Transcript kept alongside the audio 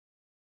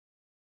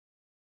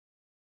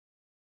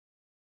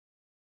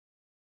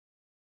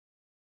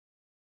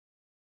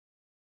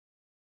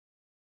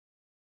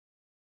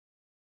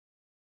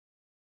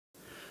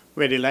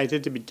We're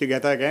delighted to be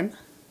together again,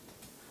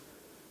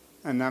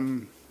 and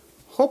I'm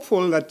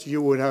hopeful that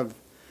you would have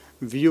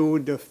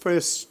viewed the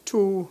first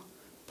two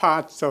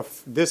parts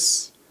of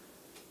this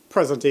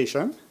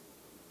presentation,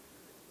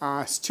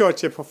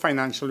 Stewardship of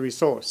Financial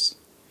Resource.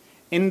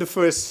 In the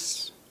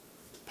first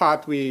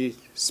part, we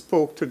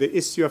spoke to the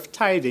issue of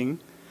tithing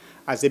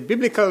as a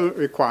biblical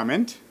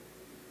requirement,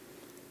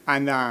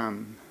 and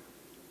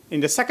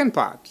in the second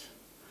part,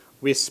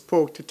 we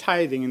spoke to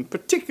tithing in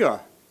particular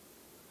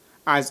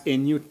as a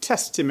New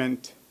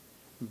Testament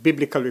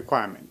biblical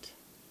requirement.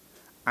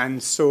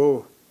 And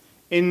so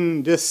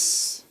in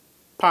this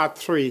part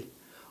 3,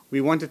 we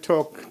want to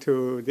talk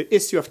to the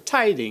issue of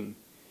tithing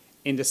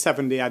in the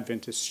Seventh-day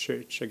Adventist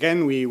Church.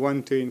 Again, we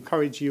want to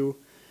encourage you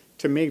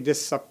to make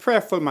this a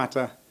prayerful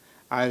matter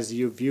as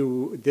you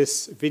view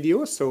this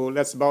video. So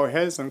let's bow our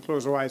heads and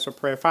close our eyes for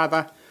prayer.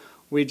 Father,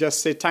 we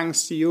just say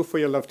thanks to you for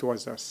your love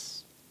towards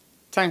us.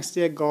 Thanks,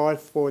 dear God,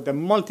 for the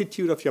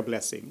multitude of your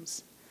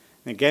blessings.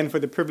 And again, for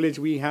the privilege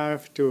we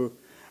have to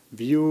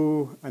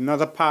view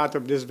another part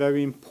of this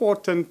very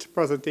important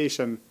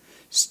presentation,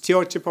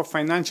 Stewardship of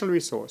Financial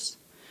Resource.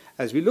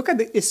 As we look at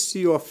the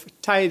issue of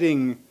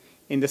tithing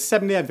in the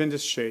Seventh-day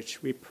Adventist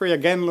Church, we pray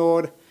again,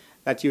 Lord,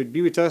 that you would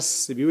be with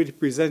us, be with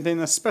presenting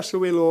in a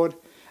special way, Lord,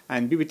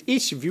 and be with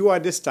each viewer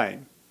at this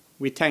time.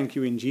 We thank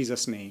you in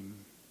Jesus' name.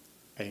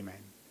 Amen.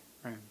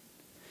 Amen.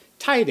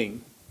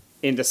 Tithing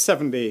in the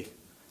Seventh-day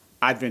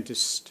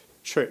Adventist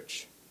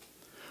Church.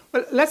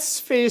 Well, let's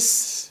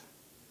face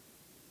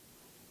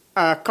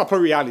a couple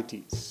of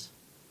realities.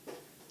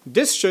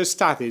 This church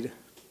started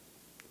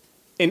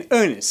in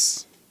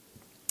earnest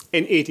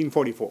in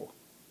 1844.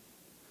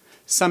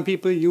 Some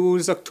people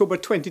use October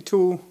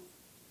 22,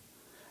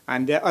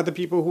 and there are other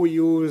people who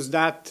use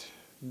that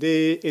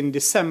day in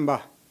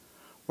December,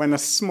 when a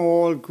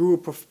small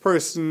group of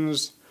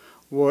persons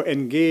were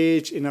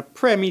engaged in a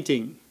prayer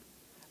meeting,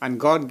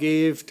 and God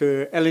gave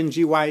to Ellen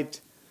G.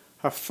 White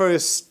her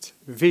first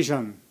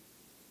vision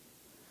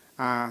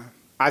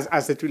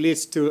as it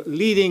relates to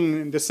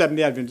leading the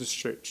Seventh-day Adventist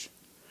Church.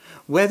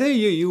 Whether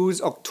you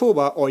use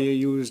October or you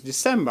use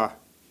December,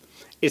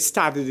 it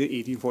started in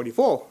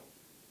 1844.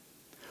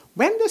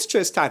 When this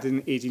church started in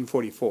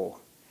 1844,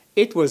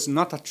 it was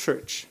not a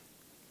church.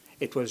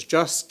 It was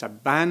just a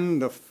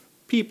band of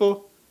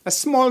people, a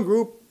small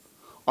group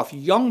of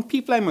young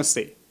people, I must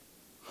say,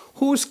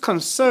 whose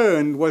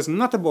concern was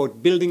not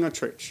about building a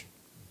church,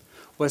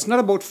 was not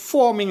about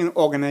forming an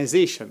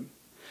organization,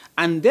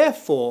 and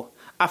therefore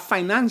a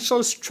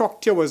financial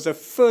structure was the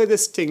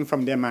furthest thing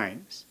from their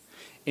minds.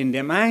 In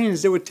their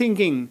minds, they were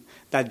thinking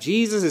that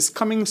Jesus is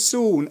coming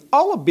soon.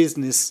 Our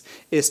business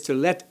is to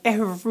let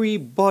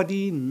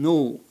everybody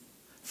know,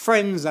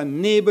 friends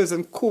and neighbors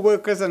and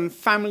co-workers and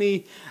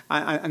family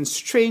and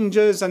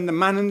strangers and the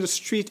man in the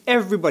street,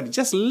 everybody,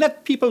 just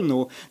let people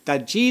know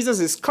that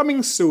Jesus is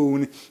coming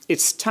soon.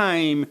 It's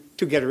time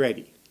to get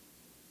ready.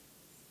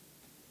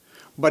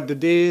 But the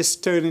days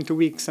turned into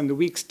weeks, and the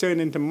weeks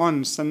turned into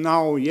months, and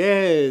now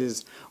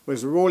years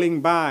was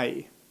rolling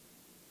by.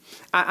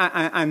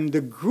 And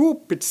the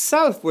group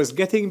itself was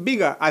getting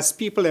bigger as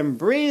people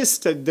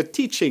embraced the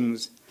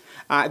teachings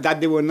that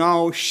they were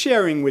now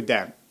sharing with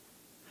them.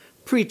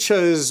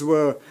 Preachers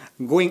were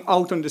going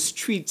out on the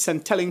streets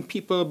and telling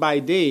people by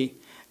day,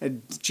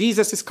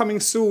 Jesus is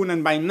coming soon,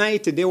 and by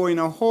night they were in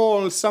a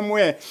hall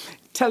somewhere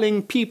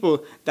telling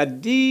people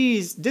that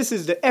this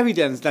is the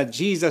evidence that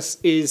Jesus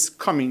is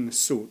coming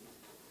soon.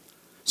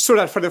 So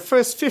that for the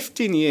first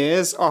 15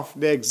 years of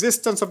the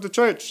existence of the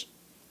church,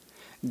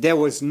 there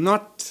was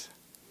not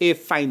a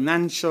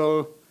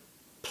financial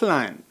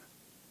plan.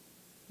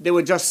 They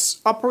were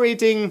just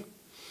operating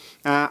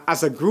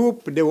as a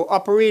group. They were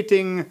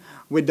operating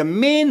with the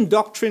main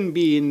doctrine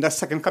being the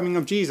second coming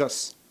of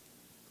Jesus.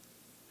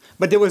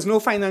 But there was no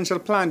financial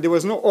plan. There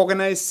was no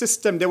organized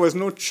system. There was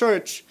no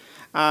church.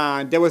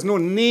 There was no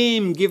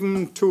name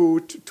given to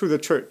the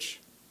church.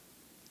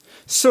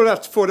 So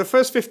that for the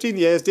first 15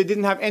 years, they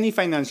didn't have any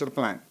financial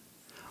plan.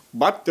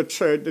 But the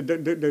church,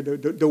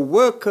 the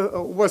work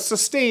was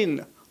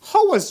sustained.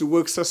 How was the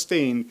work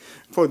sustained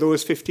for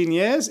those 15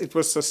 years? It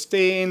was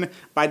sustained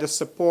by the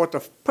support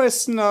of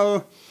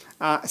personal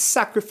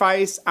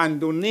sacrifice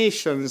and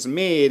donations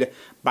made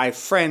by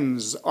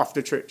friends of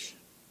the church.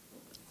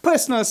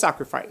 Personal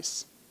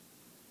sacrifice.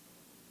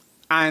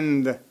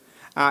 And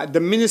the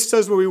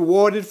ministers were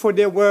rewarded for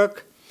their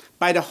work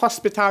by the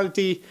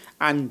hospitality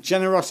and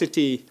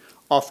generosity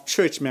of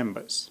church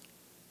members.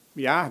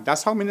 Yeah,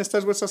 that's how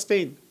ministers were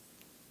sustained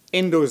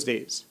in those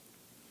days.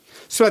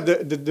 So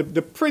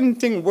the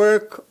printing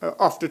work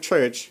of the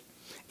church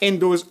in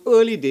those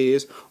early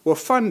days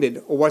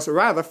was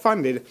rather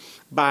funded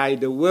by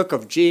the work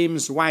of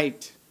James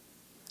White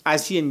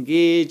as he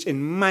engaged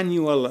in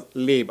manual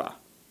labor.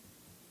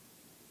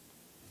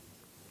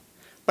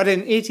 But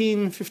in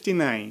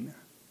 1859,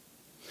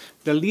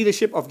 the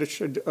leadership of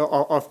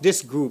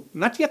this group,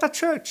 not yet a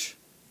church,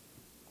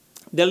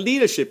 the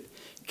leadership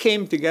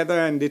came together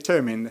and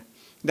determined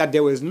that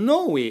there was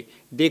no way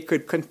they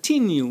could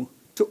continue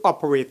to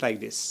operate like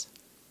this.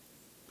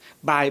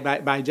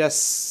 by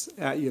just,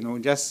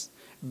 just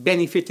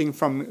benefiting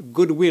from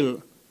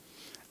goodwill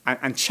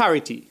and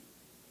charity.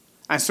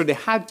 And so they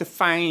had to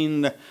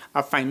find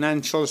a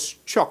financial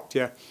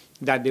structure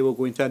that they were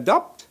going to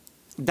adopt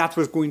that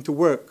was going to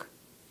work.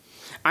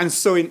 And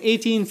so in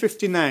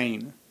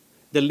 1859,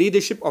 the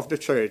leadership of the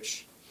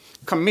church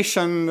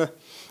commissioned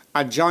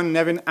a John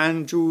Nevin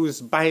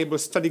Andrews Bible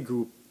study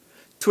group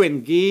to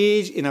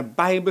engage in a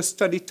Bible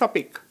study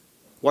topic.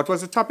 What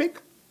was the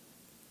topic?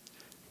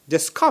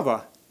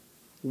 Discover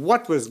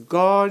what was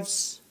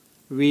God's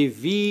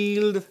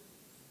revealed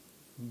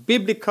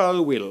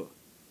biblical will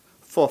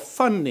for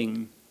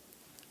funding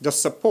the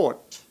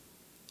support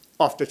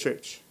of the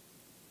church.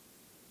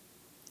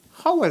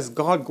 How was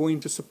God going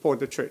to support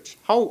the church?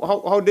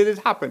 How did it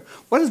happen?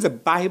 What does the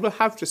Bible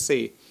have to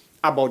say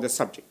about the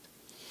subject?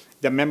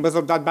 The members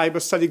of that Bible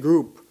study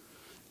group,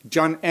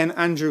 John N.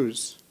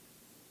 Andrews,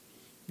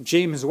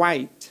 James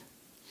White,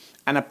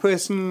 and a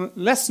person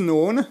less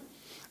known,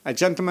 a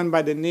gentleman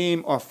by the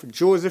name of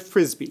Joseph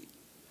Frisbee.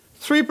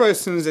 3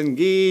 persons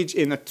engaged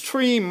in a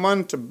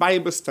 3-month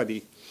Bible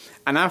study,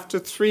 and after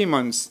 3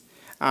 months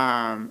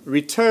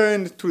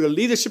returned to the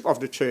leadership of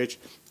the church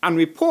and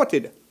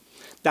reported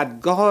that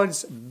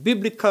God's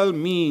biblical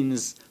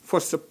means for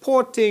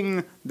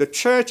supporting the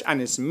church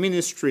and its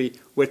ministry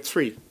were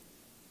 3.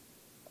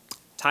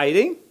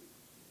 Tithing,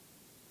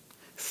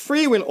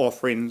 free will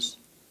offerings,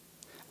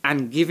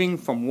 and giving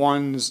from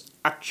one's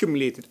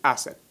accumulated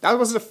asset. That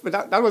was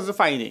the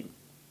finding.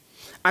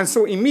 And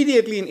so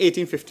immediately in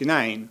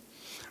 1859,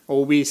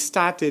 we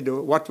started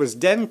what was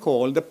then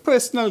called the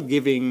Personal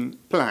Giving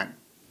Plan.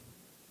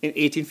 In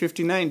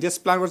 1859, this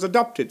plan was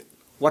adopted.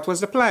 What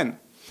was the plan?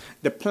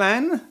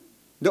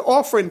 The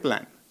offering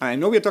plan. And I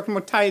know we're talking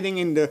about tithing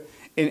in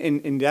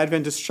the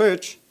Adventist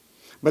church,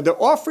 but the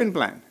offering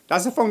plan,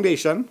 that's the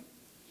foundation.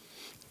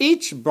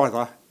 Each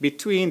brother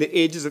between the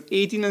ages of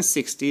 18 and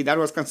 60, that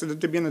was considered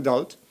to be an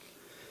adult,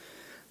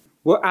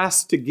 were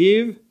asked to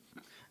give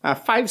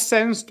 5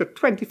 cents to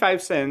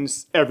 25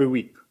 cents every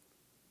week.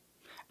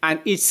 And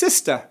each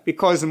sister,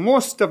 because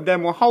most of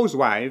them were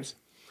housewives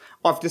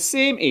of the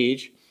same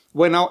age,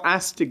 were now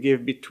asked to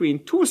give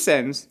between 2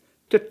 cents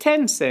to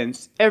 10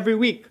 cents every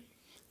week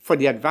for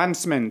the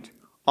advancement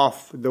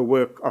of the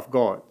work of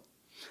God.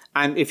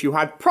 And if you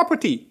had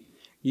property,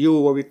 you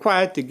were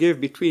required to give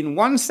between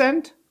 1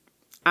 cent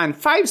and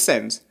 5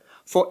 cents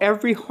for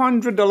every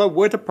 $100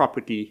 worth of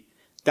property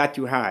that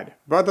you had.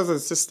 Brothers and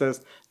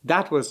sisters,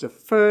 that was the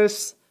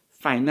first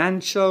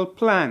financial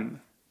plan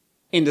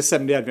in the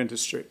Seventh-day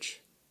Adventist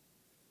Church.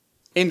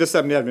 In the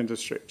Seventh-day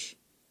Adventist Church.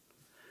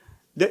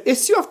 The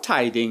issue of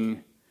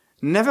tithing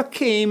never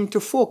came to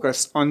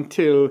focus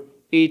until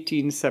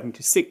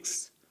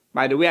 1876.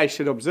 By the way, I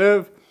should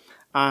observe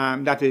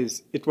that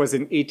is, it was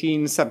in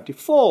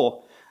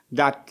 1874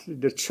 that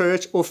the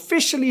church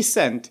officially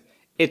sent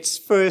its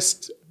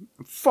first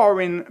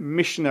foreign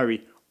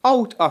missionary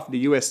out of the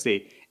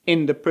USA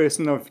in the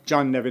person of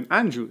John Nevin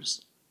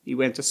Andrews. He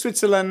went to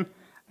Switzerland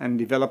and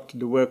developed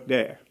the work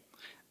there.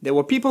 There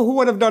were people who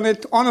would have done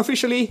it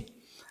unofficially,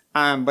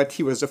 but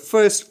he was the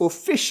first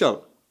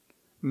official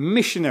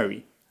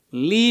missionary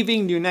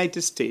leaving the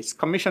United States,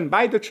 commissioned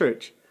by the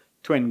church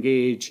to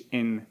engage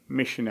in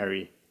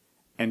missionary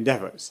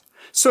endeavors.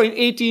 So in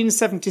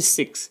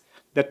 1876,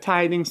 the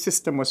tithing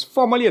system was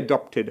formally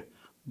adopted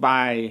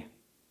by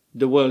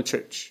the world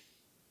church.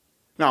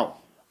 Now,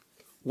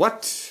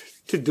 what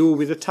to do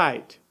with the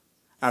tithe?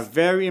 A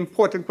very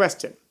important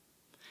question.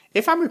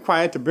 If I'm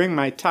required to bring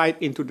my tithe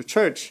into the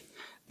church,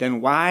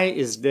 then why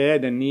is there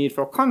the need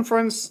for a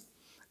conference,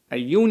 a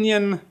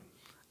union,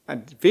 a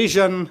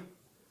division,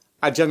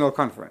 a general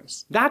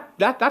conference?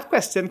 That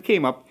question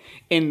came up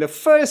in the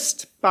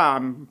first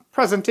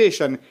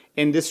presentation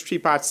in this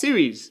 3-part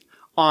series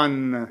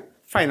on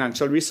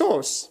financial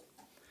resource.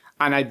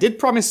 And I did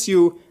promise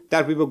you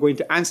that we were going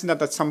to answer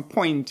that at some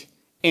point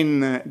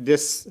in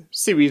this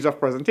series of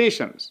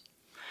presentations.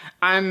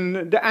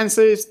 And the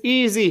answer is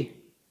easy.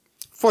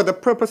 For the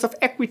purpose of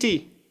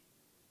equity.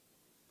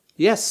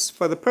 Yes,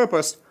 for the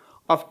purpose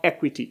of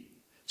equity.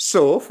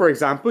 So, for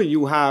example,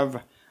 you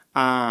have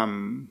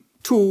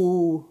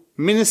 2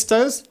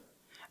 ministers,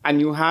 and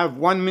you have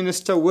 1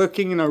 minister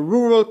working in a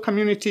rural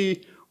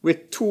community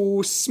with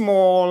 2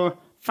 small,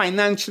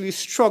 financially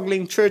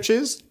struggling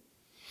churches,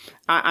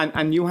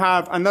 and you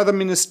have another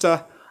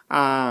minister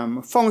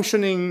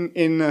functioning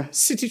in a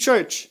city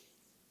church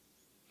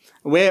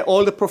where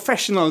all the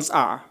professionals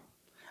are,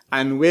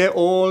 and where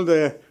all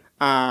the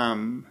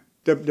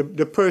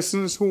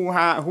persons who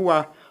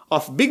are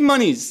of big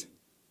monies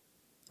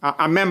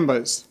are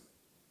members.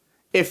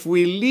 If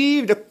we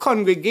leave the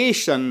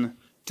congregation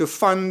to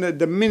fund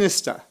the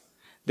minister,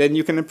 then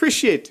you can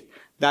appreciate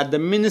that the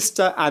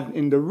minister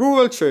in the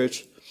rural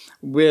church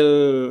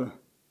will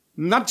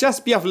not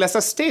just be of lesser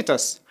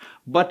status,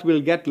 but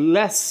will get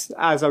less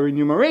as a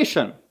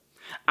remuneration.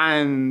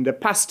 And the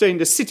pastor in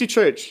the city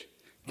church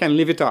can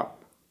live it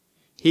up.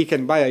 He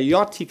can buy a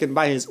yacht, he can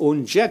buy his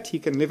own jet, he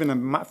can live in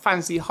a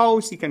fancy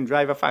house, he can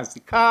drive a fancy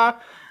car,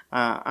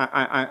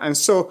 And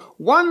so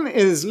one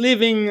is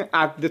living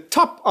at the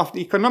top of the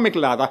economic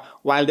ladder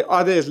while the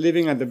other is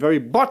living at the very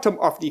bottom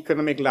of the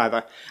economic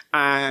ladder.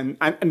 And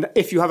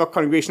if you have a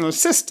congregational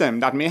system,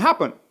 that may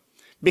happen.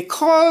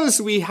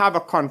 Because we have a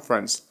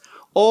conference,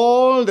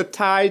 all the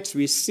tithes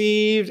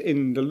received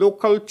in the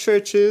local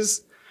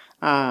churches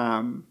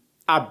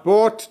are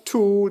brought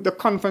to the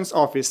conference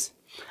office,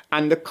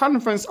 and the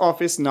conference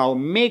office now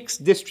makes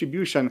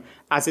distribution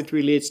as it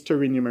relates to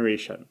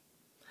remuneration.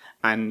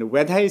 And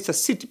whether it's a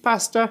city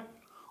pastor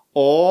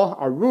or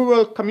a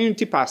rural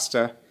community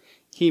pastor,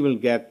 he will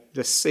get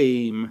the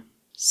same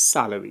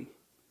salary.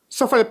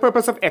 So for the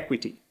purpose of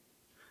equity.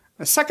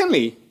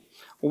 Secondly,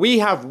 we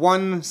have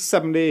one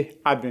Seventh-day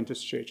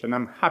Adventist church, and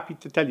I'm happy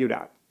to tell you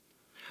that.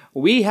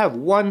 We have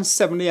one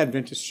Seventh-day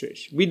Adventist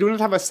church. We do not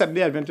have a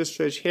Seventh-day Adventist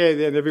church here,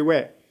 there, and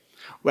everywhere.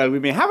 Well, we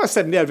may have a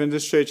Seventh-day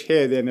Adventist church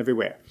here, there, and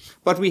everywhere.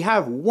 But we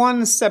have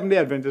one Seventh-day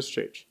Adventist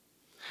church.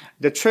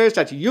 The church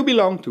that you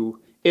belong to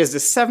is the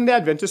Seventh-day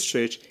Adventist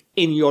church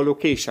in your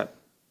location.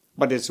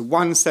 But it's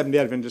one Seventh-day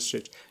Adventist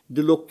church.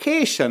 The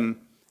location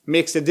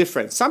makes a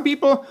difference. Some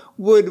people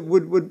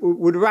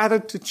would rather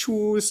to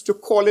choose to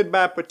call it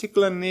by a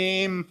particular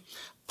name,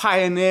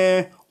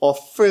 Pioneer or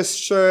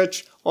First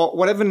Church or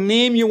whatever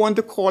name you want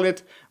to call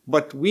it,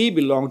 but we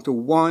belong to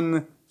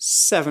one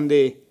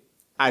Seventh-day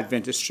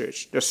Adventist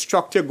church. The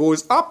structure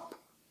goes up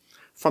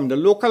from the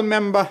local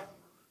member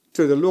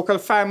to the local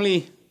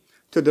family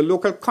to the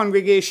local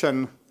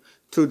congregation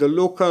to the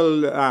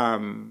local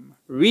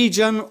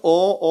region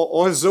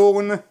or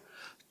zone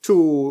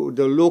to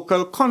the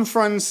local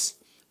conference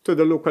to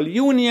the local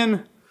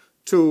union,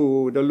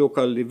 to the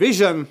local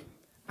division,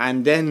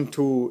 and then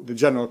to the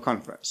general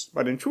conference.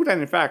 But in truth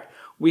and in fact,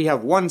 we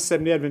have one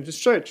Seventh-day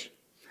Adventist church.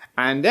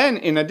 And then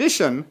in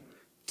addition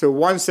to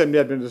one Seventh-day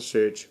Adventist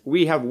church,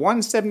 we have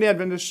one Seventh-day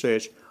Adventist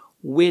church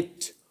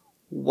with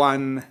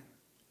one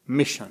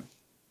mission.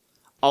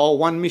 Our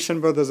one mission,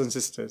 brothers and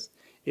sisters,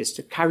 is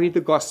to carry the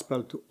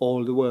gospel to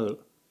all the world.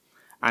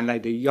 And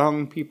like the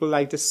young people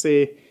like to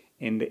say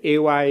in the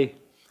AY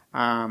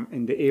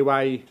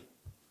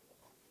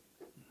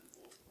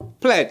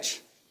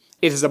pledge,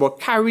 it is about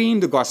carrying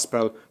the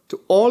gospel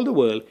to all the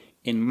world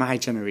in my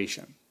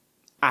generation.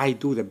 I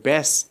do the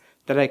best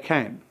that I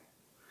can.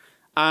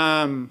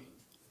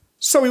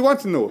 So we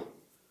want to know,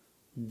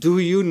 do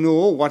you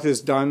know what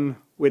is done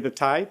with the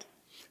tithe?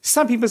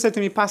 Some people say to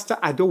me, Pastor,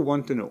 I don't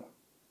want to know.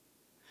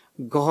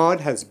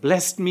 God has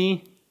blessed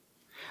me.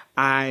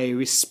 I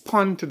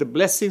respond to the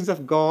blessings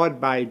of God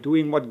by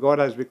doing what God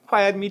has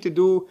required me to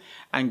do.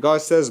 And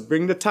God says,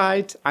 bring the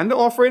tithe and the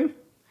offering.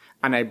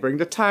 And I bring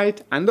the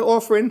tithe and the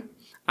offering,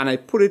 and I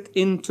put it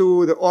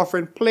into the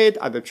offering plate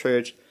at the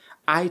church.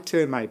 I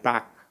turn my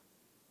back.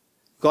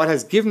 God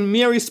has given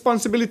me a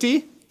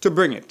responsibility to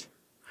bring it.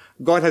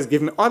 God has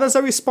given others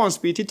a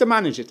responsibility to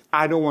manage it.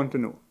 I don't want to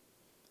know.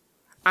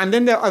 And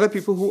then there are other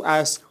people who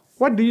ask,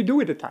 what do you do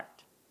with the tithe?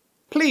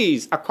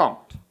 Please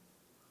account.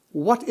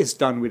 What is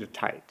done with the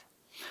tithe?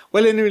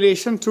 Well, in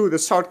relation to the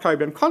South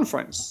Caribbean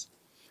Conference,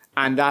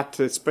 and that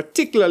is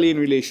particularly in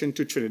relation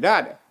to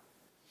Trinidad,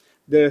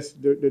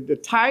 the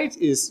tithe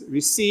is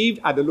received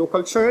at the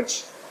local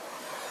church,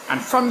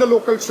 and from the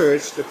local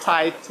church, the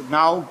tithe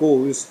now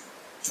goes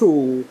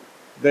to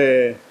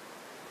the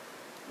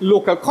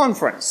local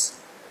conference.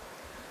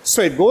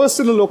 So it goes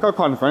to the local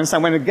conference,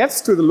 and when it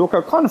gets to the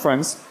local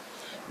conference,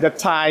 the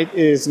tithe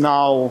is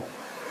now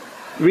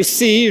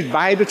received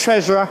by the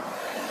treasurer,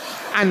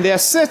 and there are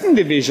certain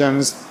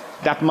divisions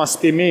that must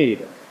be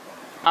made.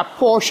 A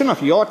portion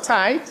of your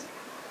tithe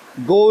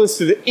goes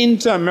to the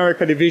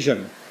Inter-America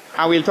division.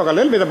 And we'll talk a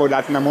little bit about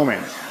that in a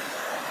moment.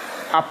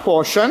 A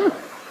portion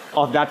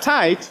of that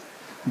tithe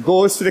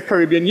goes to the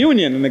Caribbean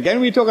Union. And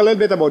again, we'll talk a little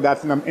bit about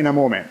that in a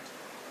moment.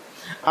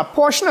 A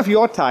portion of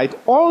your tithe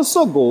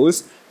also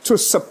goes to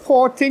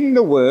supporting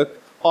the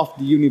work of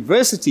the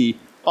University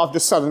of the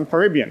Southern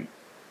Caribbean.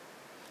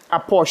 A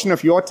portion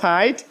of your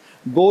tithe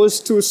goes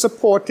to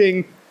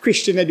supporting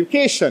Christian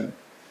education.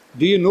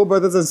 Do you know,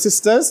 brothers and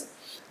sisters,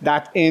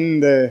 that in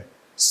the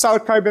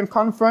South Caribbean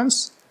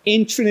Conference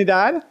in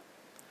Trinidad,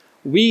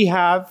 we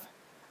have,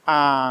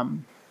 the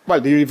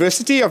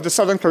University of the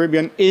Southern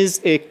Caribbean is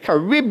a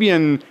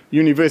Caribbean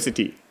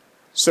university.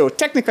 So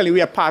technically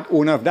we are part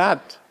owner of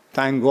that.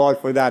 Thank God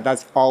for that.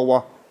 That's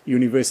our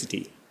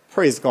university.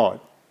 Praise God.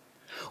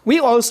 We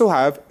also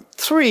have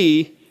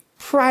 3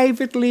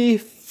 privately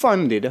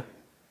funded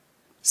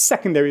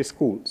secondary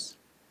schools.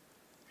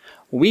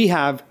 We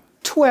have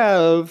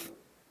 12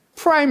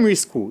 primary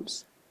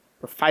schools.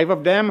 5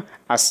 of them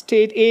are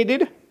state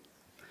aided,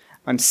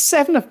 and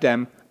 7 of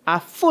them are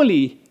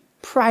fully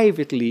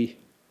privately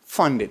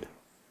funded.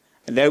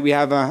 And there we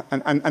have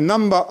a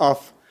number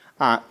of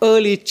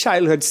early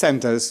childhood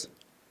centers,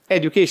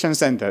 education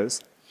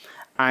centers,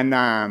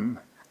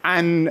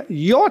 and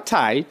your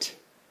tithe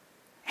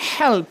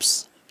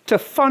helps to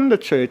fund the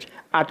church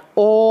at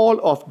all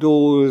of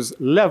those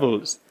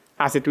levels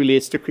as it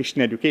relates to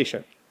Christian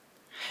education.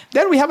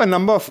 Then we have a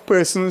number of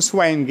persons who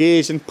are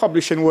engaged in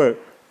publishing work.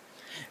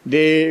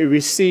 They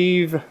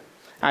receive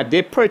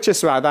They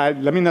purchased, rather,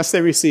 let me not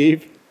say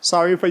receive.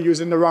 Sorry for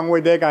using the wrong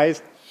word there,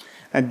 guys.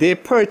 They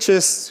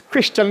purchased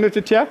Christian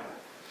literature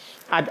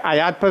at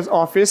IADPA's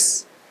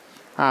office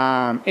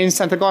in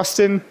St.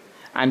 Augustine,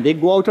 and they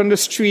go out on the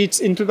streets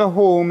into the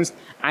homes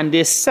and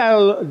they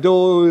sell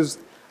those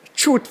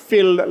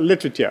truth-filled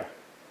literature.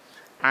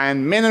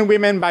 And men and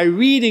women, by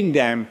reading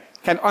them,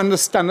 can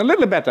understand a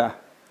little better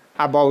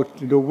about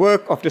the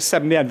work of the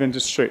Seventh-day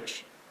Adventist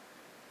Church.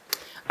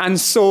 And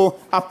so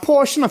a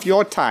portion of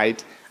your tithe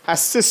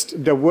assists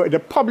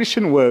the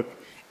publishing work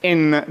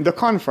in the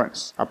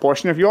conference. A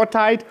portion of your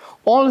tithe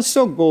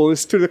also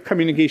goes to the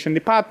communication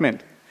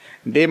department.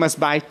 They must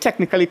buy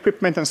technical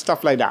equipment and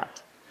stuff like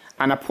that.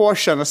 And a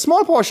portion, a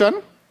small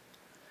portion,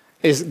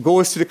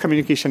 goes to the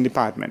communication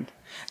department.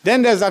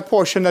 Then there's that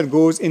portion that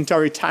goes into a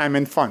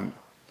retirement fund.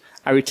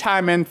 A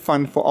retirement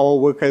fund for our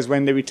workers.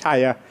 When they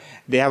retire,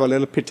 they have a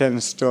little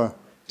pittance to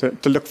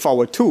look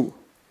forward to.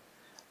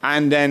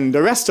 And then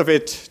the rest of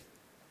it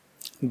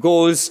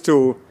goes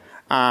to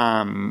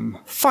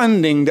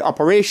funding the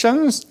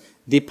operations,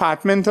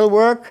 departmental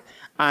work,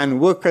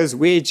 and workers'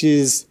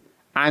 wages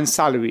and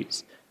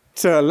salaries.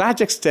 To a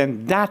large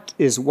extent, that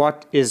is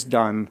what is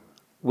done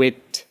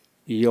with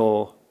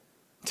your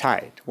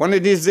tithe. One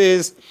of these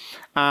days,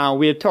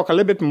 we'll talk a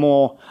little bit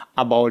more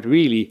about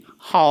really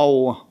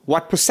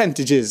what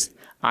percentages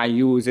are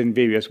used in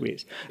various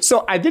ways.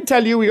 So I did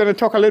tell you we're going to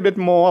talk a little bit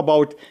more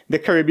about the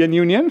Caribbean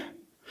Union.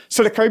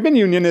 So the Caribbean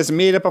Union is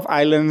made up of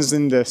islands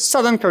in the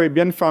southern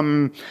Caribbean,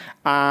 from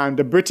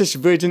the British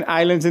Virgin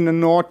Islands in the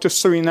north to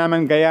Suriname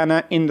and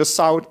Guyana in the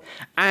south.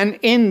 And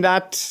in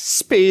that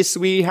space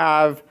we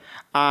have,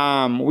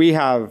 let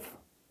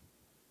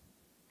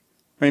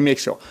me make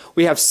sure,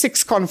 we have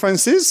 6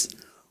 conferences.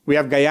 We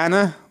have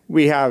Guyana,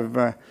 we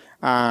have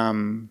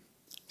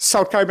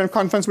South Caribbean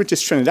Conference, which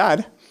is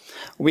Trinidad.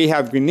 We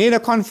have Grenada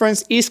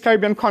Conference, East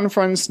Caribbean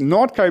Conference,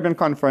 North Caribbean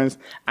Conference,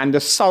 and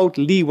the South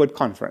Leeward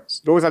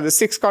Conference. Those are the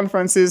 6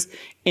 conferences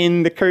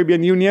in the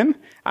Caribbean Union.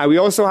 We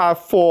also have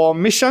 4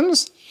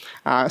 missions,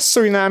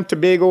 Suriname,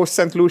 Tobago,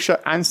 St. Lucia,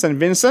 and St.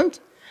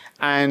 Vincent.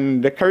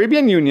 And the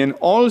Caribbean Union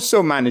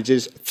also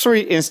manages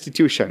 3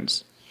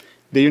 institutions: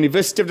 the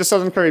University of the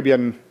Southern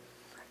Caribbean,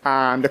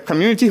 the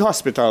Community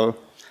Hospital,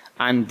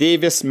 and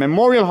Davis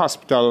Memorial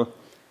Hospital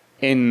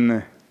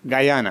in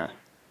Guyana.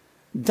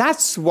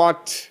 That's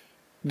what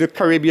the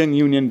Caribbean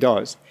Union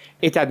does.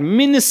 It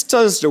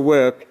administers the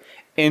work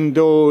in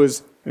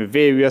those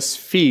various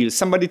fields.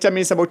 Somebody tell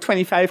me it's about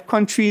 25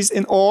 countries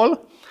in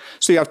all.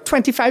 So you have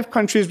 25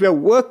 countries where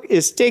work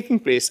is taking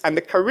place, and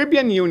the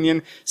Caribbean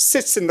Union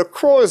sits in the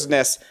crow's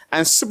nest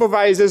and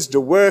supervises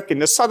the work in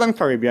the Southern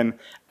Caribbean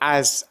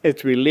as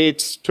it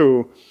relates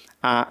to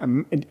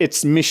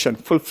its mission,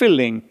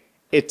 fulfilling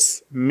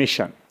its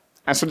mission.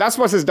 And so that's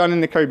what is done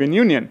in the Caribbean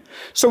Union.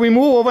 So we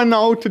move over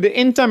now to the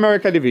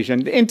Inter-America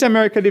Division. The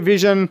Inter-America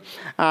Division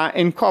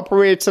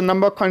incorporates a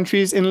number of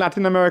countries in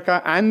Latin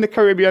America and the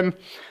Caribbean,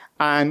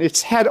 and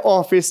its head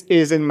office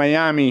is in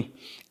Miami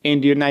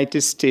in the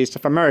United States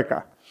of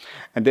America.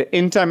 And the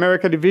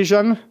Inter-America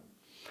Division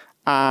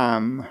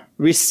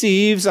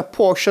receives a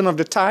portion of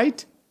the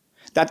tithe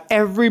that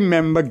every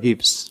member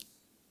gives.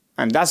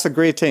 And that's a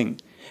great thing,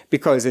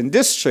 because in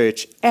this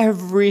church,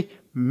 every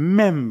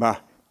member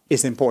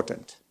is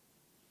important.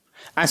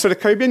 And so the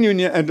Caribbean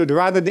Union,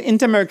 rather the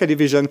Inter-America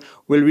Division,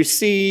 will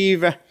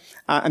receive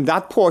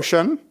that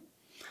portion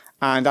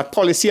that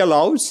policy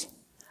allows,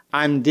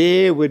 and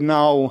they would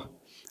now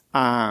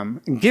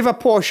give a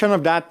portion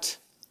of that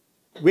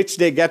which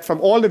they get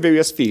from all the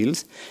various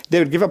fields. They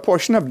would give a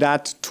portion of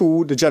that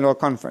to the General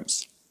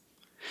Conference.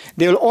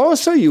 They will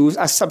also use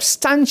a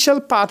substantial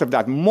part of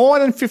that, more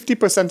than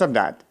 50% of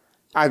that,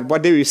 and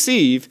what they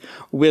receive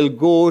will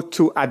go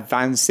to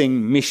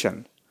advancing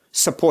mission,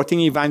 supporting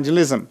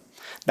evangelism.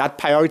 That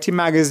priority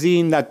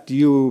magazine that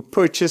you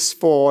purchase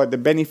for the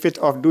benefit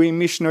of doing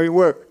missionary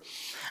work,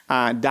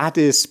 that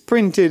is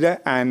printed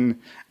and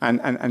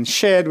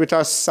shared with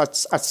us at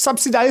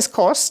subsidized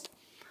cost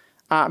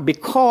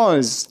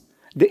because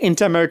the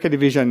Inter-America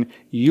Division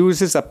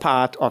uses a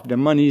part of the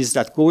monies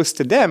that goes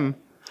to them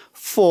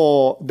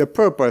for the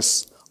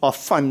purpose of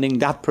funding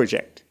that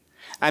project.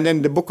 And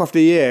then the Book of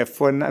the Year,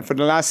 for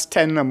the last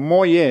 10 or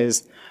more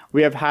years,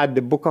 we have had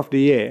the Book of the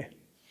Year,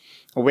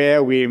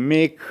 where we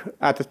make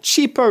at a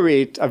cheaper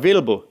rate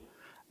available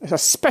a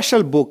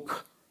special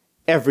book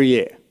every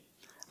year.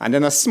 And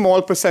then a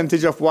small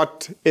percentage of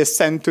what is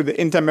sent to the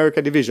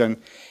Inter-America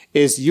Division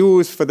is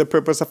used for the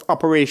purpose of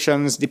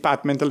operations,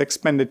 departmental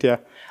expenditure,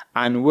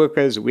 and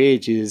workers'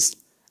 wages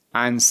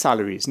and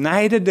salaries.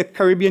 Neither the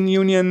Caribbean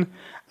Union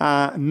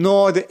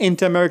nor the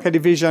Inter-America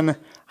Division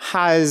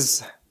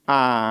has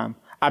a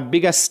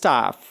bigger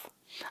staff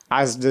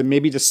as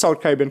maybe the South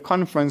Caribbean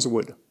Conference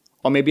would,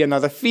 or maybe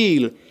another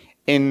field,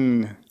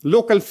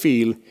 local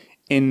field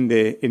in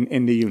the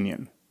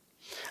Union.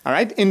 All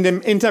right, in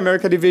the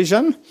Inter-America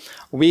Division,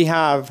 we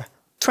have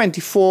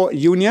 24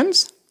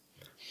 unions.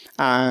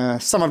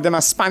 Some of them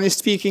are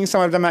Spanish-speaking,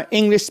 some of them are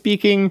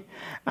English-speaking,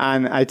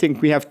 and I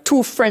think we have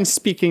 2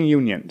 French-speaking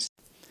unions.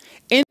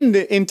 In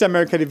the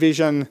Inter-America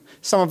Division,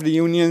 some of the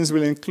unions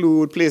will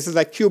include places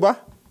like Cuba.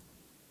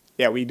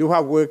 Yeah, we do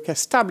have work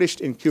established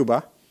in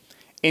Cuba.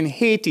 In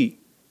Haiti,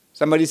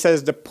 somebody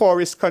says the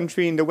poorest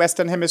country in the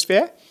Western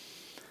Hemisphere.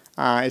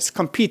 It's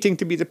competing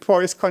to be the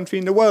poorest country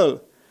in the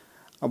world.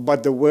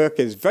 But the work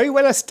is very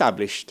well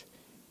established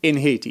in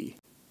Haiti.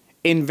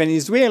 In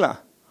Venezuela,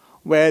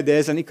 where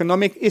there's an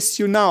economic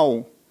issue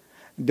now,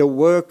 the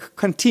work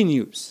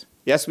continues.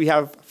 Yes, we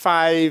have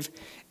 5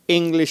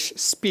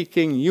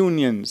 English-speaking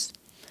unions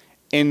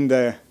in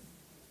the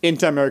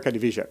Inter-America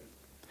Division.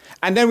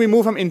 And then we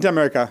move from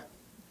Inter-America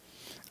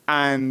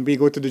and we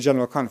go to the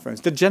General Conference.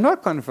 The General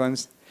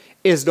Conference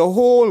is the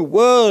whole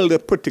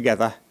world put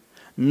together,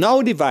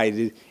 now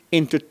divided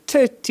into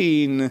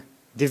 13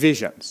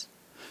 divisions.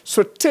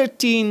 So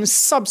 13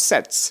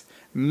 subsets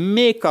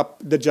make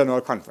up the General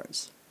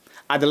Conference.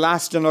 At the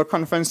last General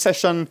Conference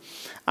session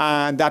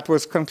that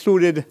was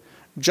concluded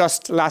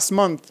just last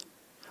month,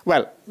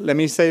 well, let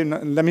me say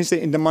in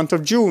the month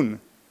of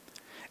June,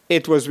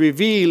 it was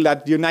revealed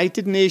that the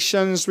United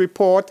Nations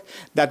report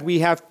that we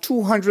have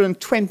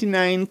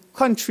 229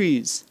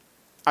 countries.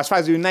 As far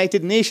as the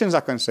United Nations are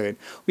concerned,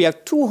 we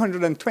have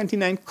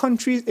 229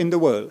 countries in the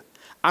world.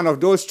 And of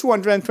those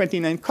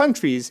 229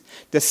 countries,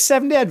 the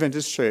Seventh-day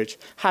Adventist Church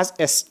has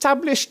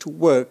established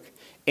work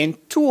in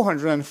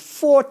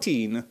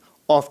 214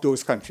 of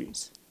those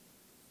countries.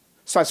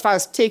 So as far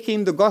as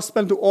taking the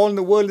gospel to all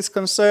the world is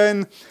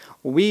concerned,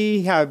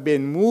 we have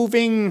been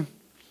moving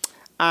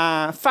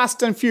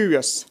fast and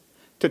furious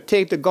to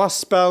take the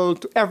gospel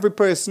to every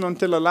person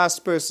until the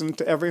last person,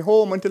 to every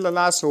home until the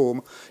last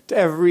home, to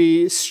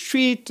every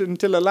street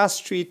until the last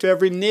street, to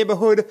every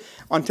neighborhood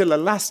until the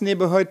last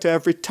neighborhood, to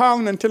every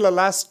town until the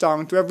last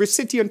town, to every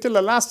city until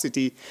the last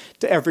city,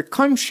 to every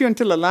country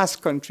until the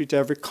last country, to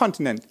every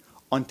continent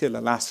until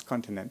the last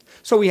continent.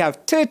 So we have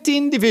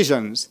 13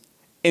 divisions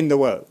in the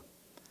world.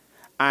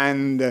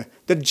 And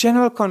the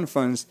General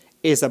Conference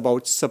is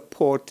about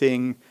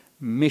supporting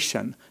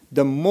mission.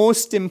 The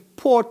most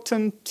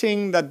important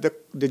thing that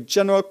the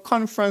General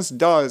Conference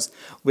does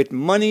with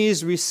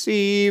monies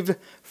received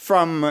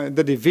from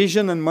the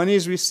division and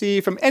monies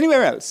received from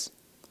anywhere else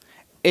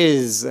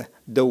is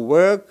the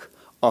work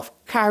of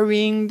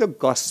carrying the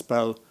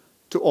gospel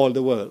to all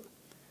the world.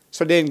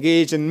 So they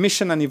engage in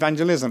mission and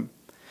evangelism.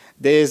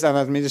 There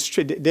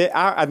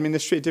are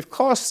administrative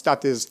costs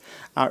that is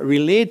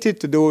related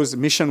to those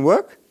mission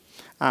work,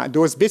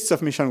 those bits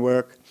of mission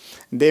work.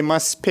 They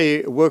must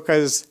pay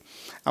workers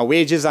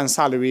wages and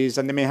salaries,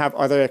 and they may have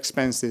other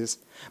expenses.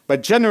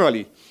 But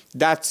generally,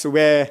 that's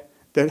where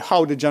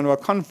how the General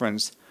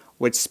Conference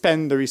would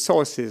spend the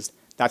resources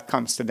that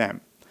comes to them.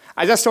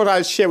 I just thought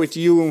I'd share with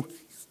you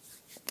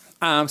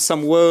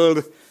some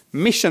world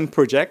mission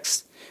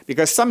projects,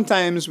 because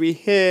sometimes we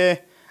hear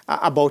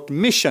about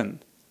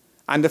mission,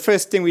 and the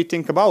first thing we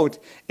think about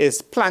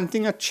is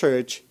planting a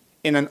church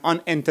in an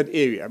unentered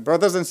area.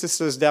 Brothers and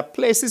sisters, there are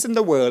places in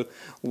the world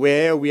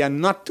where we are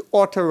not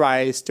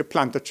authorized to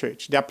plant a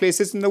church. There are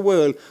places in the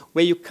world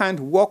where you can't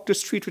walk the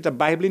street with a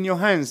Bible in your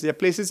hands. There are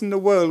places in the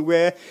world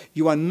where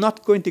you are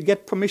not going to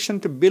get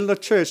permission to build a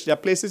church. There are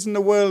places in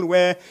the world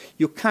where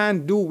you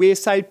can't do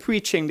wayside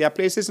preaching. There are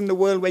places in the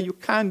world where you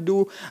can't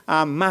do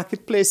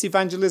marketplace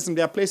evangelism.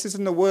 There are places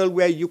in the world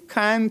where you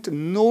can't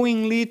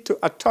knowingly to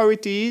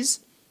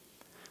authorities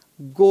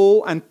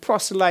go and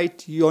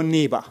proselyte your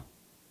neighbor.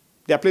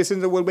 There are places in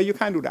the world where you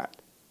can't do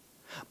that.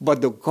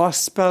 But the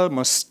gospel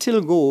must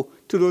still go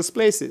to those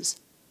places.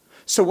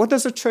 So what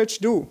does the church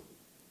do?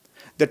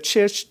 The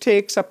church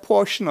takes a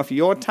portion of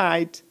your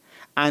tithe,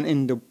 and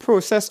in the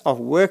process of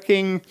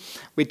working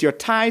with your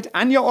tithe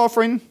and your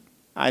offering,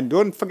 and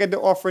don't forget the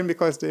offering,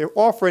 because the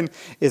offering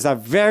is a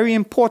very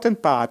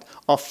important part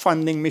of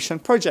funding mission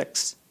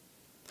projects.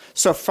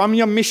 So from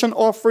your mission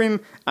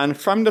offering and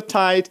from the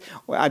tithe,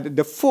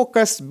 the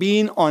focus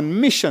being on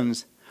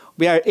missions,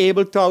 we are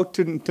able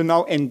to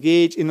now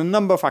engage in a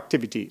number of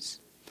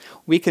activities.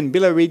 We can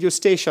build a radio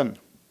station.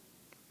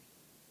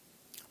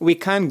 We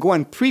can't go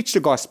and preach the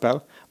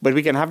gospel, but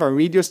we can have a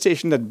radio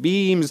station that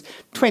beams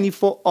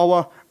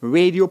 24-hour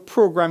radio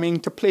programming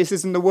to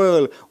places in the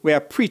world where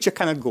a preacher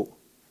cannot go.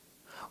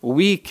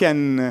 We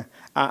can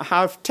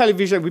have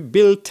television. We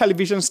build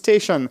television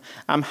station.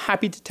 I'm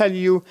happy to tell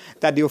you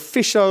that the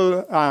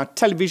official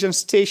television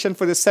station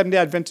for the Seventh-day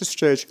Adventist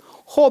Church,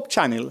 Hope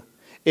Channel,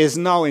 is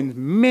now in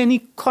many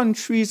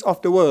countries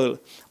of the world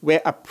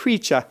where a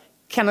preacher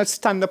cannot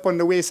stand up on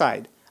the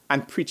wayside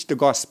and preach the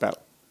gospel.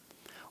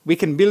 We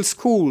can build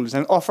schools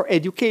and offer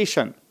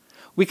education.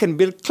 We can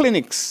build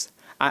clinics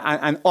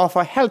and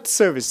offer health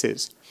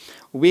services.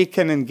 We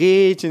can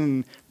engage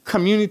in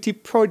community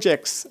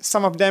projects,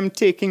 some of them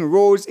taking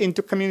roads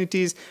into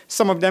communities,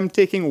 some of them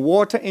taking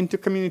water into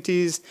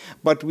communities,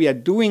 but we are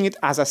doing it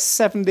as a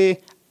Seventh-day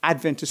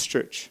Adventist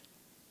church.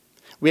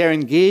 We are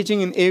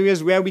engaging in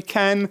areas where we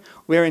can.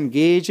 We are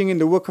engaging in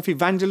the work of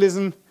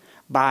evangelism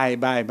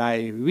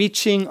by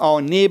reaching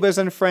our neighbors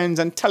and friends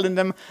and telling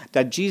them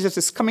that Jesus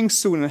is coming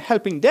soon and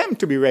helping them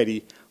to be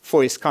ready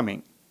for his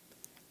coming,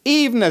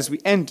 even as we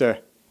enter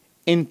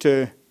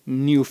into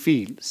new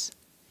fields.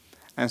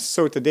 And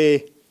so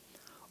today,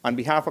 on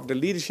behalf of the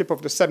leadership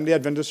of the Seventh-day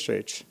Adventist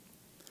Church,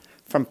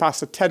 from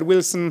Pastor Ted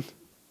Wilson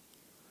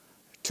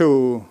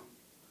to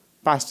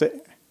Pastor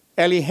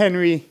Ellie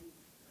Henry,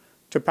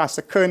 to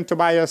Pastor Kern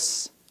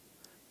Tobias,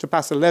 to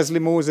Pastor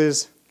Leslie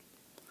Moses,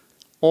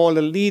 all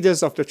the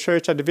leaders of the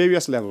church at the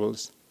various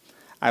levels,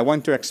 I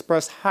want to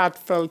express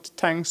heartfelt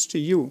thanks to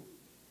you,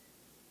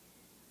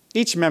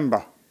 each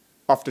member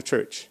of the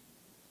church,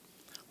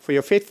 for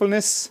your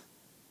faithfulness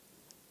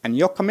and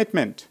your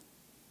commitment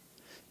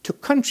to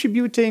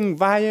contributing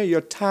via your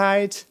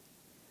tithe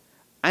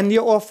and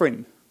your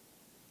offering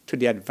to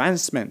the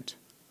advancement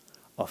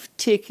of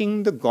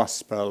taking the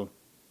gospel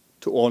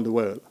to all the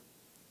world.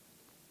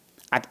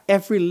 At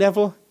every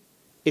level,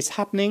 it's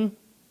happening,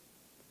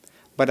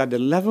 but at the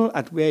level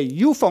at where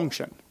you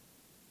function,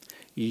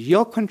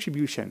 your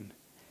contribution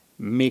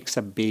makes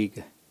a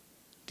big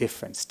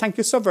difference. Thank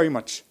you so very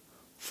much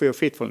for your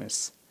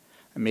faithfulness.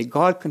 And may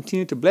God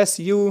continue to bless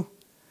you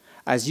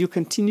as you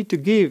continue to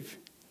give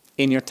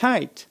in your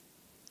tithe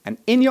and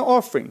in your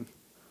offering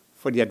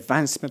for the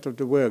advancement of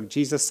the work.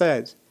 Jesus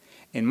said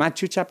in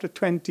Matthew chapter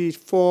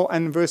 24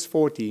 and verse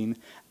 14,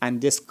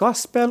 "And this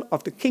gospel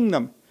of the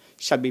kingdom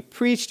shall be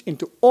preached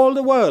into all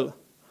the world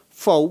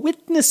for a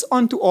witness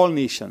unto all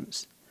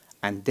nations,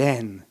 and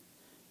then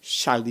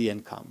shall the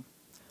end come."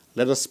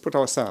 Let us put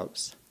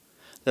ourselves,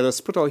 let us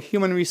put our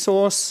human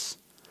resource,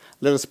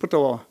 let us put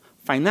our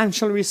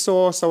financial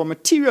resource, our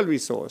material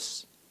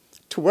resource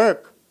to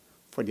work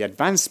for the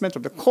advancement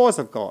of the cause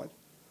of God.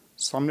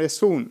 Someday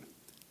soon,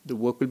 the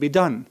work will be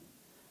done,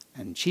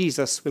 and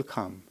Jesus will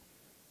come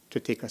to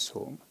take us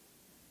home.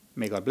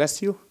 May God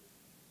bless you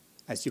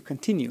as you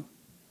continue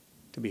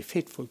to be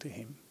faithful to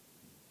Him.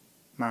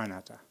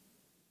 Maranatha.